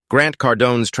Grant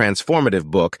Cardone's transformative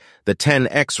book, The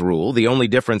 10X Rule, The Only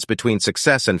Difference Between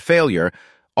Success and Failure,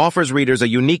 offers readers a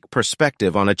unique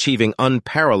perspective on achieving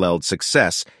unparalleled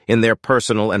success in their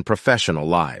personal and professional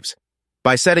lives.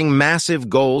 By setting massive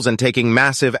goals and taking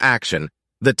massive action,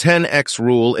 the 10X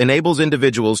Rule enables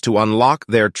individuals to unlock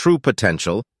their true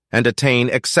potential and attain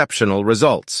exceptional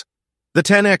results. The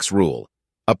 10X Rule,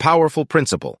 a powerful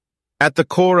principle. At the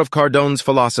core of Cardone's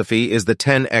philosophy is the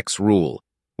 10X Rule,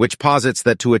 which posits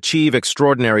that to achieve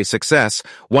extraordinary success,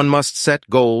 one must set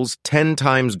goals 10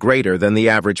 times greater than the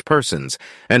average person's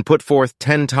and put forth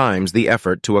 10 times the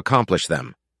effort to accomplish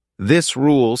them. This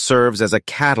rule serves as a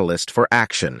catalyst for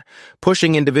action,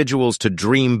 pushing individuals to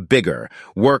dream bigger,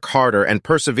 work harder, and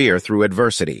persevere through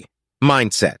adversity.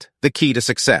 Mindset, the key to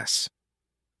success.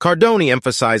 Cardone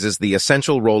emphasizes the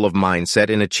essential role of mindset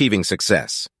in achieving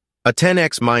success. A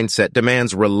 10X mindset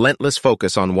demands relentless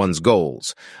focus on one's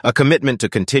goals, a commitment to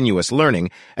continuous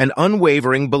learning, and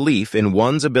unwavering belief in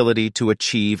one's ability to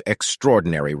achieve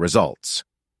extraordinary results.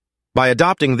 By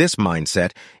adopting this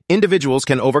mindset, individuals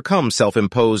can overcome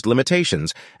self-imposed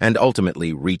limitations and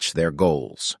ultimately reach their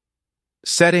goals.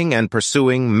 Setting and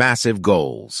pursuing massive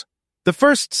goals. The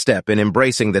first step in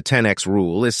embracing the 10X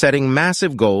Rule is setting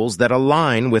massive goals that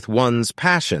align with one's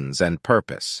passions and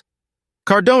purpose.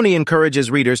 Cardone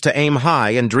encourages readers to aim high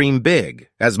and dream big,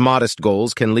 as modest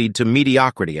goals can lead to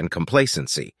mediocrity and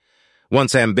complacency.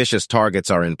 Once ambitious targets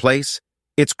are in place,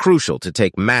 it's crucial to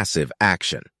take massive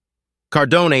action.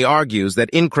 Cardone argues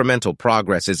that incremental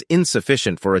progress is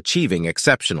insufficient for achieving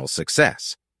exceptional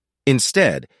success.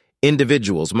 Instead,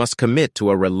 individuals must commit to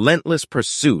a relentless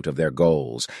pursuit of their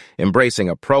goals, embracing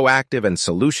a proactive and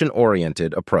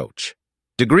solution-oriented approach.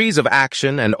 Degrees of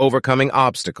action and overcoming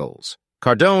obstacles.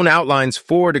 Cardone outlines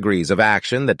 4 degrees of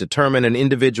action that determine an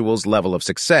individual's level of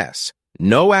success: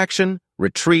 no action,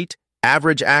 retreat,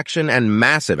 average action, and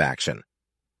massive action.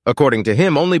 According to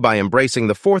him, only by embracing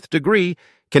the 4th degree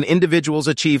can individuals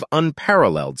achieve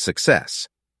unparalleled success.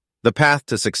 The path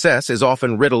to success is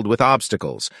often riddled with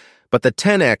obstacles, but the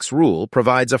 10X Rule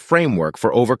provides a framework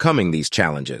for overcoming these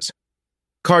challenges.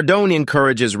 Cardone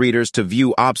encourages readers to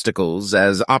view obstacles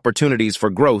as opportunities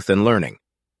for growth and learning.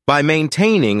 By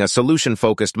maintaining a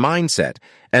solution-focused mindset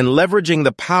and leveraging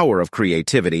the power of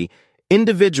creativity,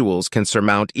 individuals can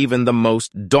surmount even the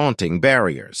most daunting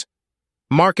barriers.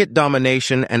 Market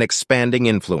domination and expanding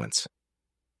influence.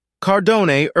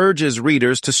 Cardone urges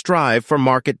readers to strive for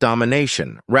market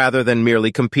domination rather than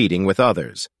merely competing with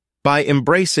others. By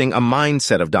embracing a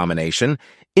mindset of domination,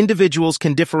 individuals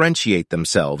can differentiate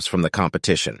themselves from the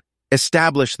competition,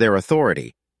 establish their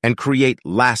authority, and create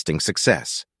lasting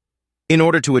success. In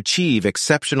order to achieve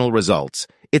exceptional results,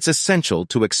 it's essential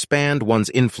to expand one's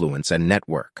influence and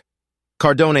network.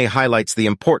 Cardone highlights the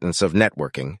importance of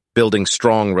networking, building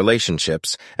strong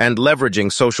relationships, and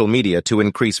leveraging social media to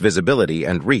increase visibility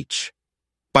and reach.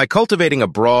 By cultivating a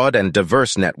broad and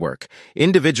diverse network,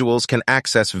 individuals can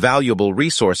access valuable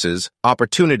resources,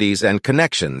 opportunities, and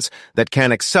connections that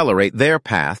can accelerate their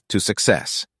path to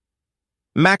success.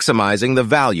 Maximizing the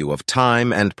value of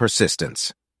time and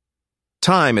persistence.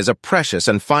 Time is a precious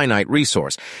and finite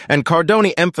resource, and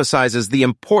Cardone emphasizes the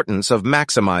importance of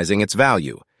maximizing its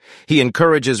value. He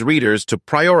encourages readers to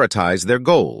prioritize their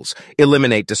goals,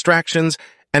 eliminate distractions,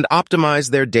 and optimize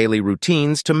their daily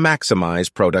routines to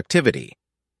maximize productivity.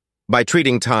 By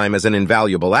treating time as an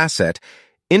invaluable asset,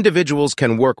 individuals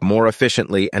can work more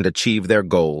efficiently and achieve their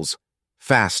goals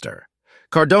faster.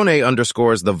 Cardone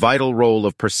underscores the vital role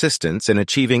of persistence in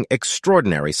achieving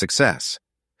extraordinary success.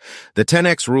 The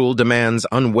 10X Rule demands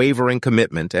unwavering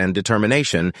commitment and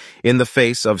determination in the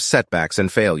face of setbacks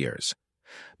and failures.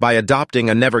 By adopting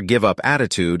a never-give-up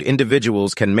attitude,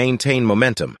 individuals can maintain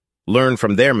momentum, learn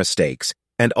from their mistakes,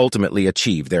 and ultimately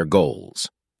achieve their goals.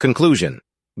 Conclusion.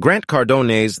 Grant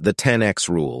Cardone's The 10X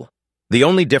Rule. The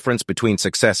Only Difference Between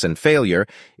Success and Failure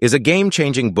is a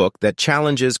game-changing book that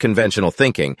challenges conventional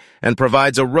thinking and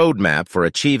provides a roadmap for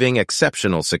achieving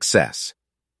exceptional success.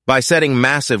 By setting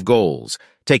massive goals,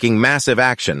 taking massive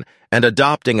action, and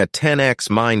adopting a 10X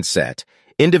mindset,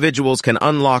 individuals can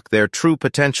unlock their true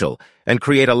potential and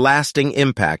create a lasting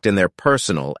impact in their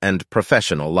personal and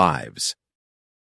professional lives.